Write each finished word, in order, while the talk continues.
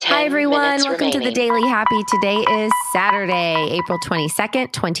Hi, everyone. minutes Welcome to the remaining. Daily Happy. Today is Saturday, April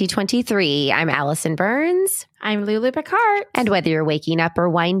 22nd, 2023. I'm Allison Burns. I'm Lulu Picard. And whether you're waking up or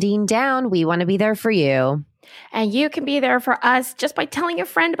winding down, we want to be there for you. And you can be there for us just by telling a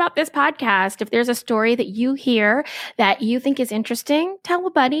friend about this podcast. If there's a story that you hear that you think is interesting, tell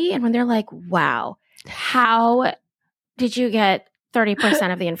a buddy. And when they're like, wow, how did you get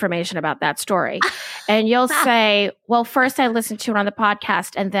 30% of the information about that story? And you'll say, well, first I listened to it on the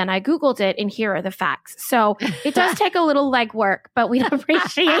podcast and then I Googled it and here are the facts. So it does take a little legwork, but we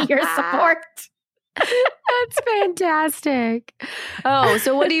appreciate your support. That's fantastic. Oh,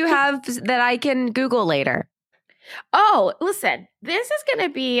 so what do you have that I can Google later? Oh, listen, this is going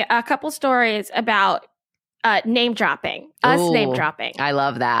to be a couple stories about name dropping, Ooh, name dropping. I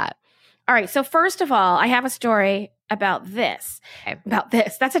love that. All right. So first of all, I have a story about this. About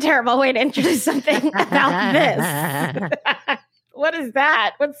this. That's a terrible way to introduce something about this. What is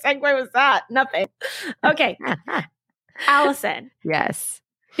that? What segue was that? Nothing. Okay. Allison. Yes.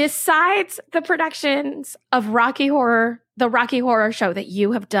 Besides the productions of Rocky Horror, the Rocky Horror show that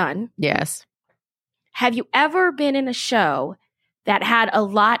you have done, Yes. have you ever been in a show that had a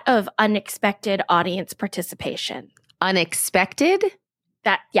lot of unexpected audience participation? Unexpected?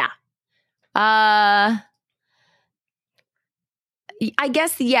 Yeah. I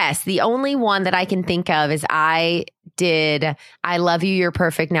guess, yes. The only one that I can think of is I did I Love You, You're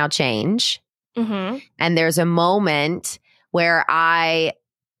Perfect, Now Change. Mm-hmm. And there's a moment where I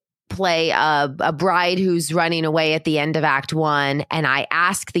play a bride who's running away at the end of Act 1. And I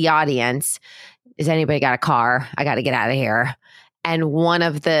ask the audience, has anybody got a car? I got to get out of here. And one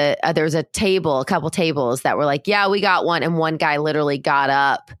of the, there's a couple tables that were like, yeah, we got one. And one guy literally got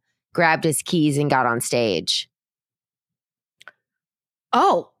up, grabbed his keys and got on stage.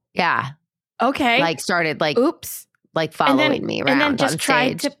 Oh, Yeah. okay. Like started oops. like following me around and then just on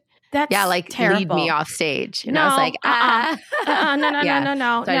tried stage. to. That's Yeah, like terrible. lead me off stage. And no, I was like, no, Yeah.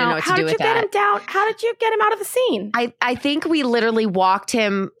 no. So I didn't know what How to do did with you get that. him down? How did you get him out of the scene? I think we literally walked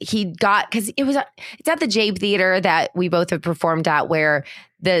him. He got, because it's at the Jabe Theater that we both have performed at, where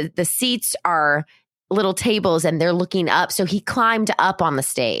the seats are little tables and they're looking up. So he climbed up on the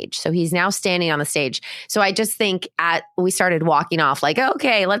stage. So he's now standing on the stage. So I just think we started walking off like,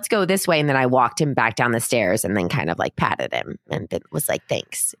 okay, let's go this way. And then I walked him back down the stairs and then kind of like patted him and was like,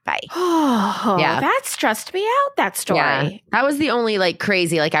 thanks, bye. Oh, Yeah. That stressed me out, that story. Yeah, that was the only like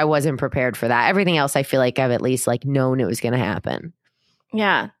crazy, like I wasn't prepared for that. Everything else, I feel like I've at least like known it was going to happen.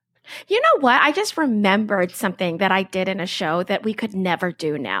 Yeah. You know what? I just remembered something that I did in a show that we could never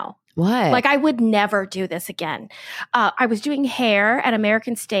do now. What? Like I would never do this again. I was doing hair at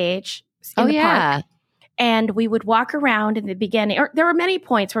American Stage in the park. And we would walk around in the beginning, or there were many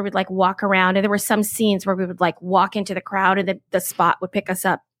points where we'd like walk around, and there were some scenes where we would like walk into the crowd and the spot would pick us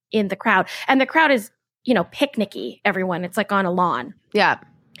up in the crowd. And the crowd is, picnicky, everyone. It's like on a lawn. Yeah.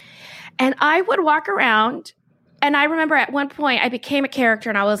 And I would walk around, and I remember at one point I became a character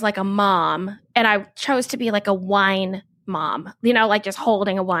and I was like a mom, and I chose to be like a wine mom, like just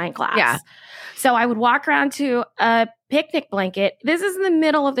holding a wine glass. Yeah. So I would walk around to a picnic blanket. This is in the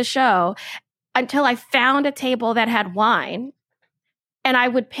middle of the show, until I found a table that had wine, and I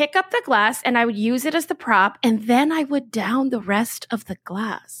would pick up the glass and I would use it as the prop, and then I would down the rest of the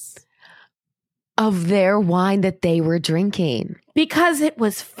glass. Of their wine that they were drinking. Because it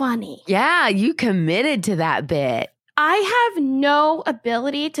was funny. Yeah, you committed to that bit. I have no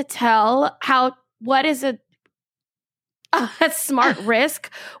ability to tell what is a smart risk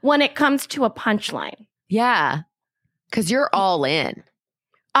when it comes to a punchline. Yeah, because you're all in.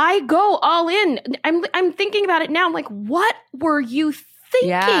 I go all in. I'm thinking about it now. I'm like, what were you thinking?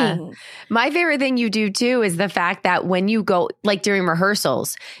 Yeah. My favorite thing you do too is the fact that when you go, like during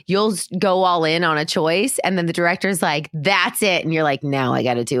rehearsals, you'll go all in on a choice, and then the director's like, that's it. And you're like, no, I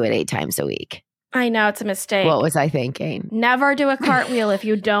got to do it 8 times a week. I know, it's a mistake. What was I thinking? Never do a cartwheel if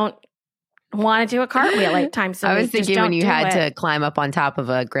you don't want to do a cartwheel 8 times a week. I was thinking Just when you don't had do it. to climb up on top of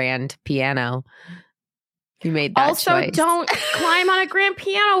a grand piano. You made that Also, choice. don't climb on a grand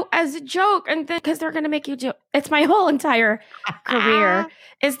piano as a joke, and then because they're going to make you do. It's my whole entire career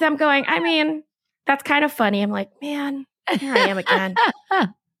is them going. I mean, that's kind of funny. I'm like, man, here I am again.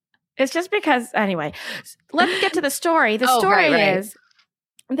 It's just because anyway. Let's get to the story. The story right. is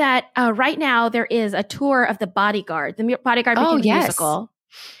that right now there is a tour of The Bodyguard. The Bodyguard became a musical,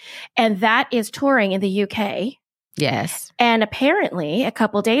 and that is touring in the UK. Yes. And apparently, a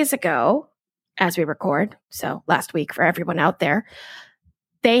couple days ago, as we record, so last week for everyone out there,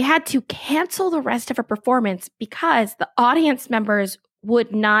 they had to cancel the rest of a performance because the audience members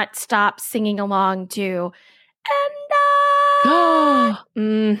would not stop singing along to "And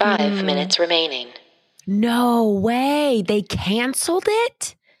Mhm. 5 minutes remaining. No way. They canceled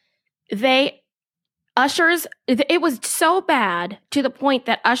it? Ushers, it was so bad to the point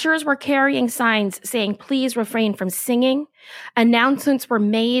that ushers were carrying signs saying, please refrain from singing. Announcements were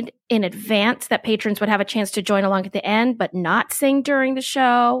made in advance that patrons would have a chance to join along at the end, but not sing during the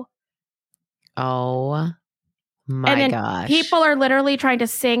show. Oh my and then gosh. People are literally trying to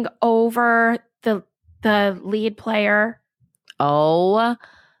sing over the lead player. Oh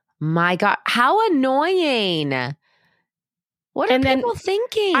my God. How annoying. What are people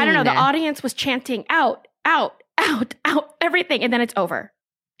thinking? I don't know. The audience was chanting out, out, out, out, everything. And then it's over.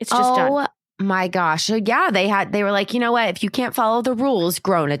 It's just done. Oh my gosh. So yeah, they were like, you know what? If you can't follow the rules,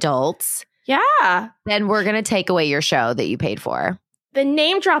 grown adults, yeah, then we're going to take away your show that you paid for. The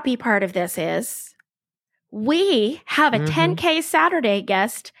name droppy part of this is we have a 10K Saturday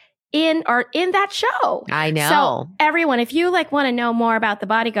guest in that show. I know. So everyone, if you want to know more about The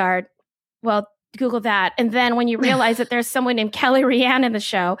Bodyguard, well, Google that. And then when you realize that there's someone named Kelly Rianne in the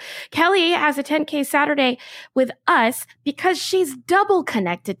show, Kelly has a 10K Saturday with us because she's double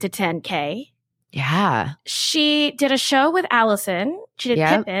connected to 10K. Yeah. She did a show with Allison. She did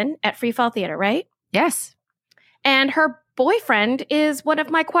Pippin at Free Fall Theater, right? Yes. And her boyfriend is one of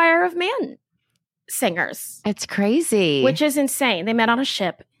my Choir of Man singers. It's crazy. Which is insane. They met on a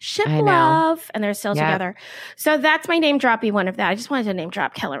ship love, and they're still together. So that's my name droppy one of that. I just wanted to name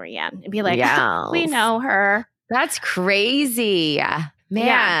drop Kelly Rianne and be like, we know her. That's crazy. Man.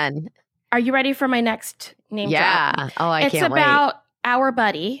 Yeah. Are you ready for my next name drop? Yeah. Oh, I can't wait. It's about our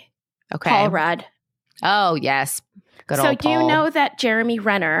buddy, Paul Rudd. Oh, yes. Good old Paul. So do you know that Jeremy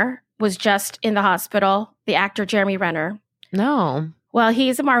Renner was just in the hospital? The actor Jeremy Renner. No. Well,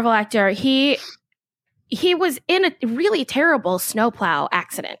 he's a Marvel actor. He was in a really terrible snowplow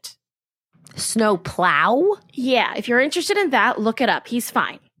accident. Snowplow? Yeah. If you're interested in that, look it up. He's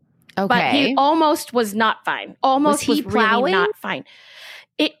fine. Okay. But he almost was not fine. Almost was plowing? Really not fine.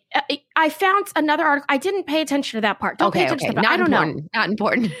 I found another article. I didn't pay attention to that part. Don't pay attention to that. I don't know. Not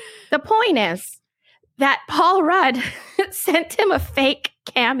important. The point is that Paul Rudd sent him a fake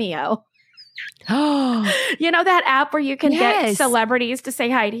cameo. Oh, you know that app where you can get celebrities to say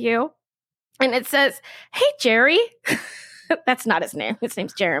hi to you? And it says, hey, Jerry. That's not his name. His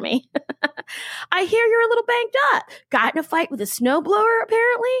name's Jeremy. I hear you're a little banged up. Got in a fight with a snowblower,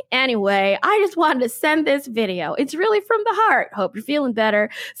 apparently. Anyway, I just wanted to send this video. It's really from the heart. Hope you're feeling better.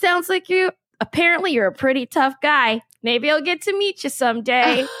 Sounds like apparently you're a pretty tough guy. Maybe I'll get to meet you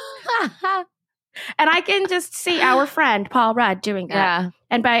someday. And I can just see our friend, Paul Rudd, doing that. Yeah.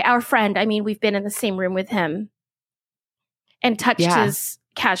 And by our friend, I mean we've been in the same room with him and touched his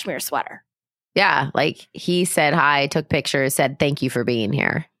cashmere sweater. Yeah. Like he said hi, took pictures, said thank you for being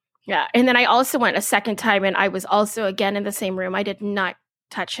here. Yeah. And then I also went a second time and I was also again in the same room. I did not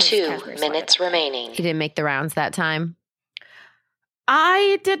touch his 2 minutes remaining. He didn't make the rounds that time?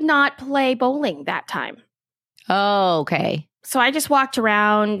 I did not play bowling that time. Oh, okay. So I just walked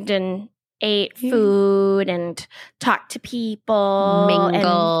around and ate food and talked to people.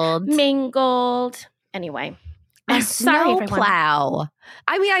 Mingled. Anyway. A Sorry, snowplow.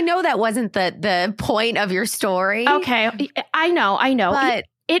 I mean, I know that wasn't the point of your story. Okay. I know. But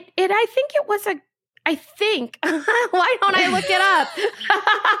I think why don't I look it up?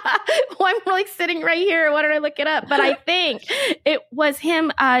 Well, I'm sitting right here. Why don't I look it up? But I think it was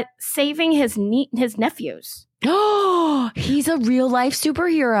him saving his nephews. Oh, he's a real life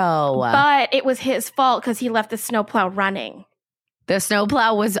superhero. But it was his fault because he left the snowplow running. The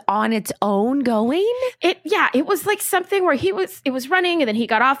snowplow was on its own going? It was like something where it was running and then he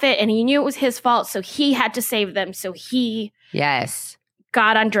got off it and he knew it was his fault. So he had to save them. So he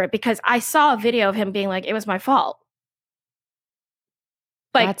got under it because I saw a video of him being like, it was my fault.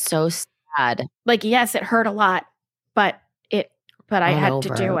 Like, that's so sad. Like, yes, it hurt a lot, but I had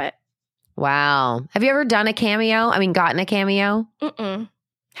to do it. Wow. Have you ever done a cameo? I mean, gotten a cameo? Mm-mm.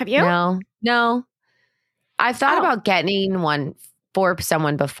 Have you? No. I've thought about getting one for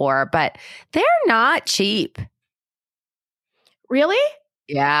someone before, but they're not cheap. Really?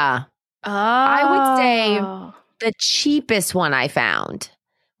 Yeah. Oh. I would say the cheapest one I found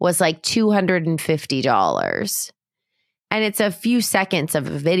was like $250. And it's a few seconds of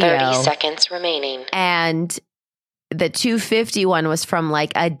a video. 30 seconds remaining. And the $250 one was from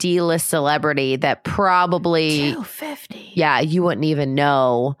like a D-list celebrity that probably $250. Yeah, you wouldn't even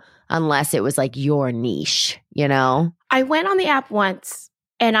know unless it was like your niche, you know? I went on the app once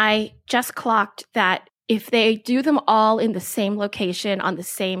and I just clocked that if they do them all in the same location on the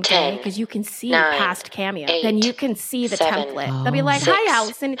same day, 10, because you can see 9, past Cameo, 8, then you can see the 7, template. They'll be like, 6, hi,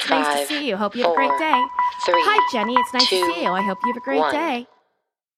 Allison. It's nice to 5, see you. Hope you have a great 4, day. 3, Hi, Jenny. It's nice 2, to see you. I hope you have a great 1. day.